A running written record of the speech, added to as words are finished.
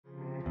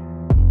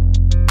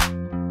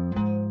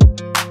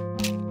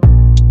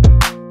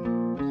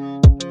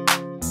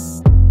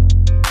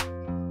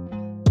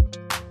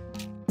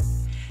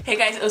Hey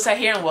guys, Osa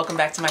here and welcome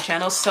back to my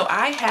channel. So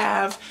I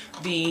have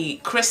the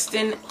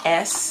Kristen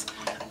Ess.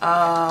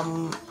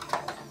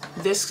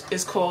 This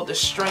is called the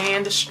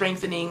Strand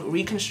Strengthening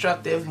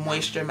Reconstructive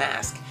Moisture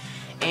Mask.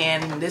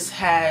 And this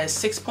has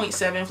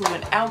 6.7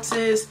 fluid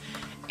ounces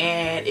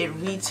and it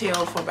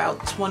retailed for about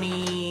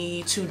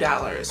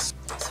 $22.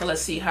 So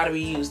let's see, how do we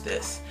use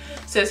this?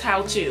 It says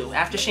how to.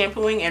 After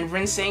shampooing and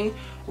rinsing,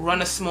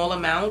 run a small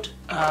amount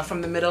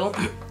from the middle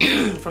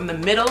from the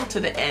middle to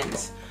the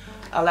ends.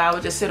 Allow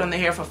it to sit on the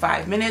hair for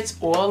 5 minutes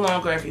or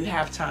longer if you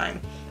have time.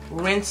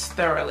 Rinse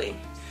thoroughly.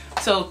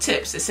 So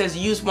tips, it says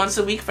use once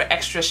a week for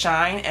extra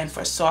shine and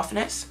for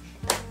softness.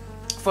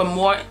 For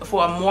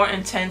a more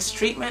intense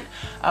treatment,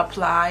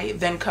 apply,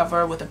 then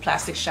cover with a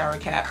plastic shower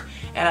cap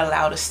and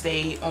allow to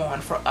stay on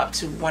for up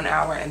to 1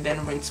 hour and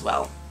then rinse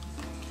well.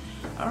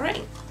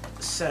 Alright,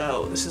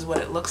 so this is what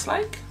it looks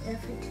like.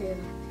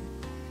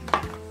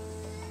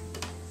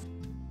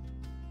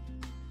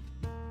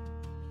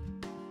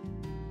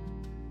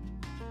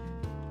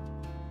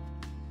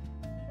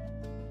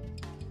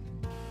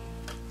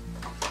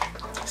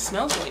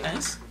 Smells really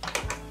nice.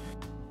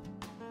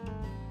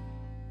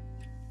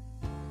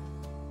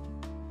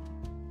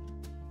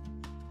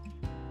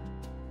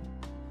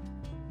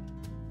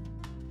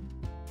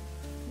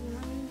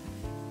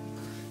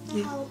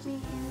 Help me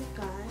here,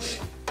 guys.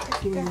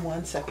 Give me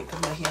 1 second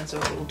because my hands are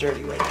a little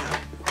dirty right now.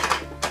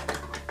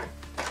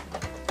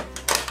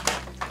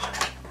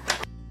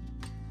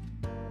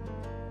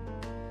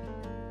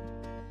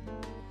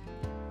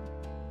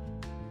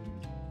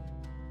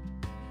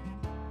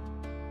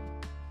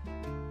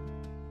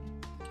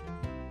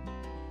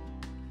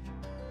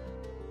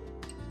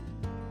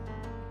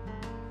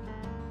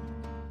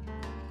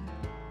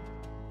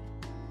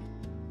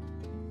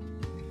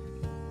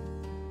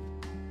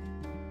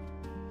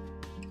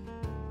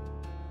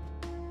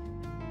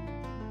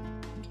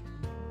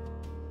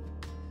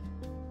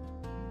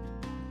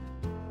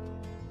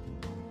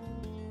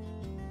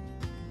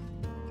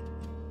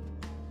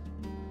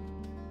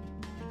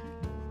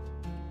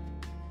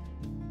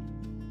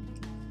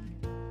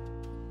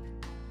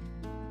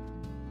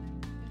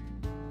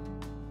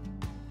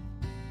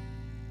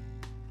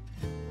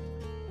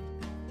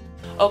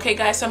 Okay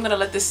guys, so I'm gonna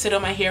let this sit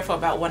on my hair for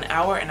about 1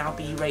 hour and I'll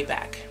be right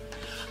back.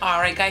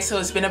 Alright guys, so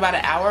it's been about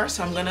an hour,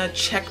 so I'm gonna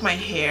check my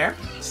hair,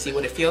 see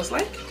what it feels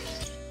like.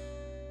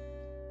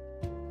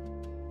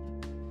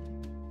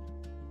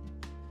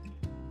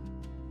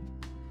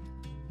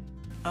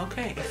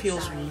 Okay, it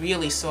feels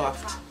really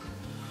soft.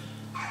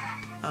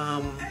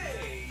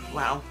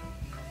 Wow.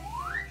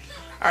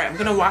 Alright, I'm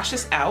gonna wash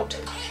this out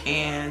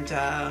and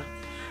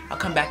I'll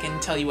come back and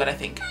tell you what I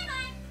think.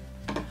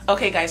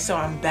 Okay guys, so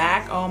I'm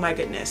back. Oh my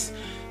goodness.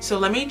 So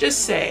let me just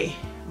say,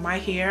 my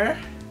hair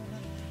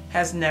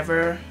has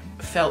never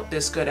felt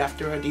this good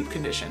after a deep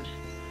condition.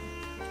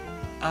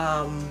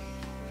 I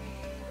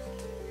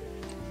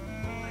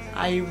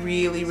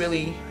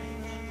really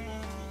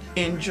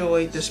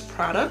enjoyed this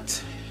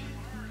product.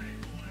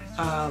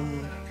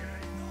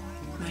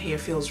 My hair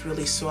feels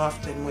really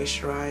soft and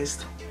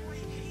moisturized.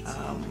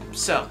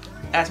 So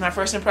as my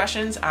first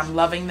impressions, I'm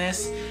loving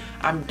this.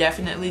 I'm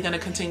definitely gonna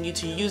continue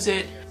to use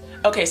it.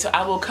 Okay, so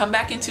I will come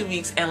back in 2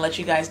 weeks and let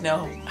you guys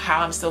know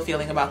how I'm still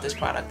feeling about this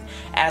product.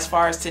 As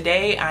far as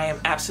today, I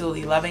am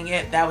absolutely loving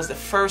it. That was the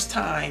first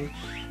time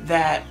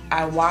that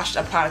I washed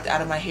a product out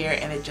of my hair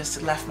and it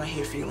just left my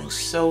hair feeling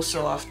so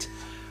soft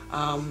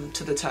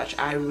to the touch.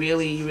 I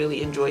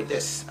really enjoyed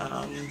this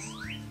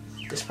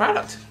this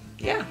product.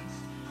 Yeah,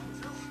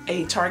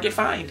 a Target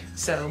find.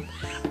 So,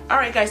 all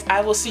right guys,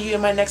 I will see you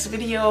in my next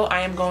video. I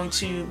am going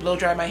to blow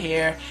dry my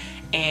hair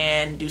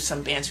and do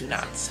some Bantu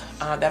knots.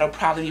 That'll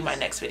probably be my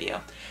next video.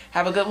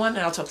 Have a good one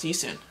and I'll talk to you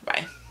soon.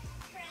 Bye.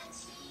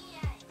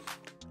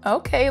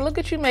 Okay, look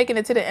at you making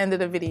it to the end of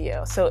the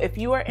video. So if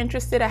you are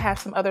interested, I have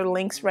some other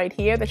links right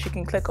here that you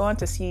can click on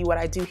to see what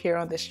I do here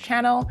on this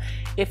channel.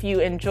 If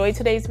you enjoyed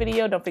today's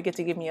video, don't forget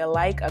to give me a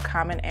like, a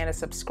comment, and a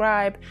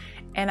subscribe,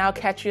 and I'll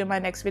catch you in my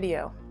next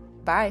video.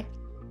 Bye.